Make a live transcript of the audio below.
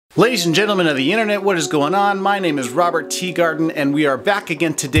Ladies and gentlemen of the internet, what is going on? My name is Robert Teagarden, and we are back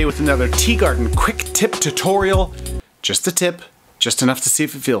again today with another Teagarden quick tip tutorial. Just a tip, just enough to see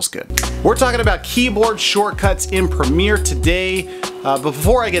if it feels good. We're talking about keyboard shortcuts in Premiere today. But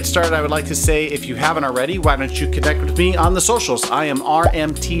before I get started, I would like to say, if you haven't already, why don't you connect with me on the socials? I am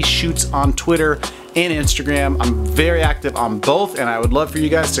RMT Shoots on Twitter and Instagram. I'm very active on both, and I would love for you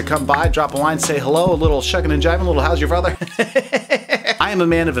guys to come by, drop a line, say hello, a little shucking and jiving, a little how's your brother? I am a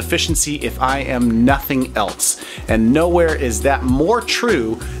man of efficiency if I am nothing else, and nowhere is that more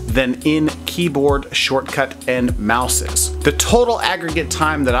true than in keyboard shortcut and mouses. The total aggregate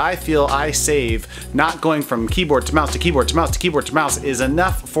time that I feel I save not going from keyboard to mouse to keyboard to mouse to keyboard to mouse is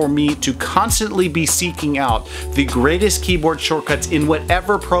enough for me to constantly be seeking out the greatest keyboard shortcuts in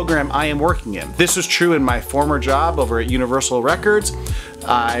whatever program I am working in. This was true in my former job over at Universal Records.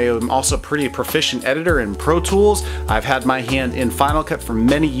 I am also a pretty proficient editor in Pro Tools. I've had my hand in Final Cut for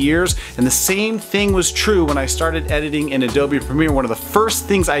many years, and the same thing was true when I started editing in Adobe Premiere. One of the first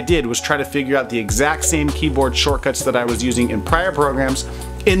things I did was try to figure out the exact same keyboard shortcuts that I was using in prior programs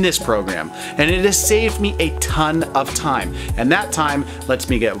in this program, and it has saved me a ton of time, and that time lets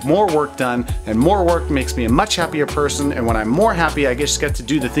me get more work done, and more work makes me a much happier person, and when I'm more happy I just get to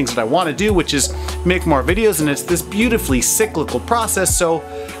do the things that I want to do, which is make more videos, and it's this beautifully cyclical process. So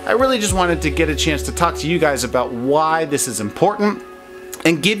I really just wanted to get a chance to talk to you guys about why this is important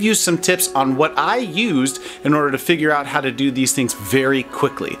and give you some tips on what I used in order to figure out how to do these things very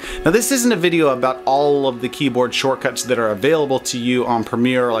quickly. Now, this isn't a video about all of the keyboard shortcuts that are available to you on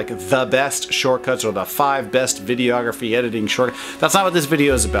Premiere, like the best shortcuts or the 5 best videography editing shortcuts. That's not what this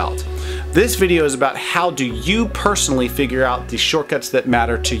video is about. This video is about how do you personally figure out the shortcuts that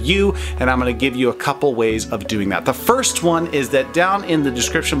matter to you, and I'm going to give you a couple ways of doing that. The first one is that down in the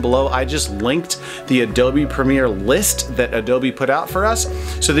description below, I just linked the Adobe Premiere list that Adobe put out for us,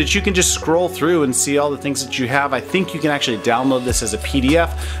 so that you can just scroll through and see all the things that you have. I think you can actually download this as a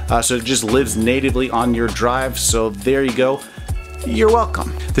PDF, so it just lives natively on your drive. So there you go. You're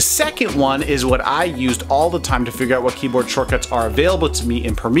welcome. The second one is what I used all the time to figure out what keyboard shortcuts are available to me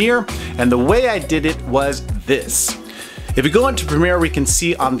in Premiere, and the way I did it was this. If we go into Premiere, we can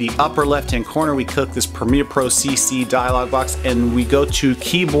see on the upper left-hand corner, we click this Premiere Pro CC dialog box, and we go to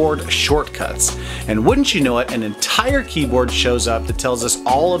Keyboard Shortcuts. And wouldn't you know it, an entire keyboard shows up that tells us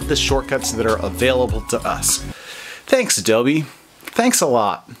all of the shortcuts that are available to us. Thanks, Adobe. Thanks a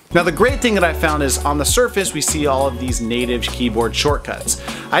lot. Now, the great thing that I found is on the surface we see all of these native keyboard shortcuts.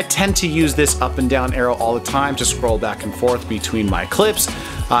 I tend to use this up and down arrow all the time to scroll back and forth between my clips.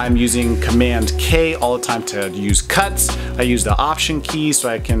 I'm using Command K all the time to use cuts. I use the Option key so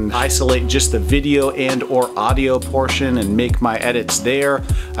I can isolate just the video and or audio portion and make my edits there.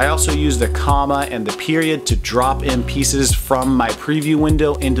 I also use the comma and the period to drop in pieces from my preview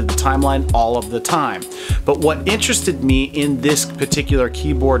window into the timeline all of the time. But what interested me in this particular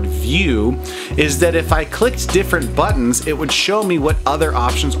keyboard view is that if I clicked different buttons, it would show me what other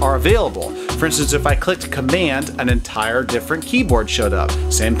options are available. For instance, if I clicked Command, an entire different keyboard showed up.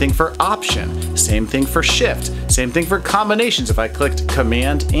 Same thing for Option, same thing for Shift, same thing for combinations. If I clicked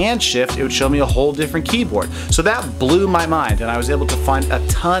Command and Shift, it would show me a whole different keyboard. So that blew my mind, and I was able to find a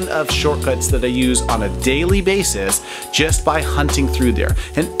ton of shortcuts that I use on a daily basis just by hunting through there.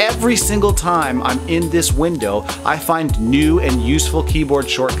 And every single time I'm in this window, I find new and useful keyboard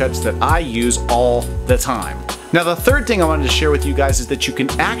shortcuts that I use all the time. Now, the third thing I wanted to share with you guys is that you can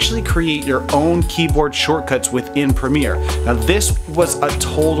actually create your own keyboard shortcuts within Premiere. Now, this was a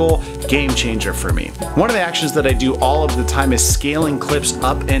total game changer for me. One of the actions that I do all of the time is scaling clips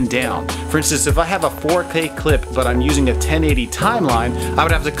up and down. For instance, if I have a 4K clip but I'm using a 1080 timeline, I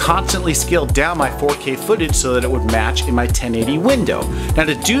would have to constantly scale down my 4K footage so that it would match in my 1080 window. Now,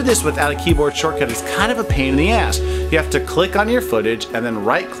 to do this without a keyboard shortcut is kind of a pain in the ass. You have to click on your footage and then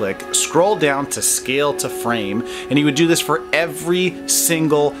right-click, scroll down to scale to frame, and you would do this for every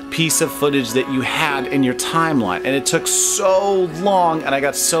single piece of footage that you had in your timeline. And it took so long, and I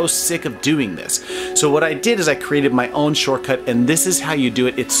got so sick of doing this. So what I did is I created my own shortcut, and this is how you do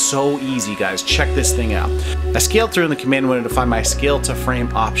it. It's so easy, guys. Check this thing out. I scaled through in the command window to find my scale to frame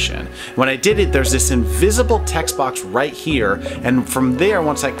option. When I did it, there's this invisible text box right here, and from there,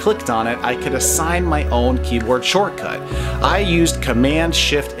 once I clicked on it, I could assign my own keyboard shortcut. I used Command,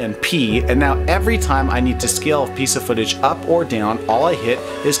 Shift, and P, and now every time I need to scale a piece of footage up or down, all I hit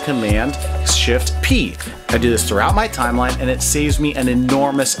is Command, Shift, P. I do this throughout my timeline, and it saves me an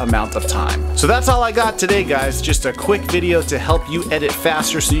enormous amount of time. So that's all I got today, guys. Just a quick video to help you edit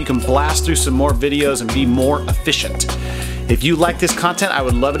faster so you can blast through some more videos and be more efficient. If you like this content, I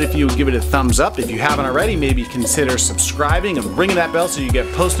would love it if you would give it a thumbs up. If you haven't already, maybe consider subscribing and ringing that bell so you get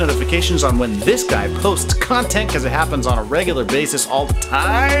post notifications on when this guy posts content, because it happens on a regular basis all the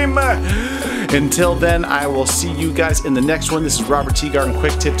time. Until then, I will see you guys in the next one. This is Robert Teagarden,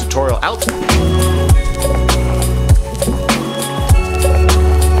 Quick Tip Tutorial out.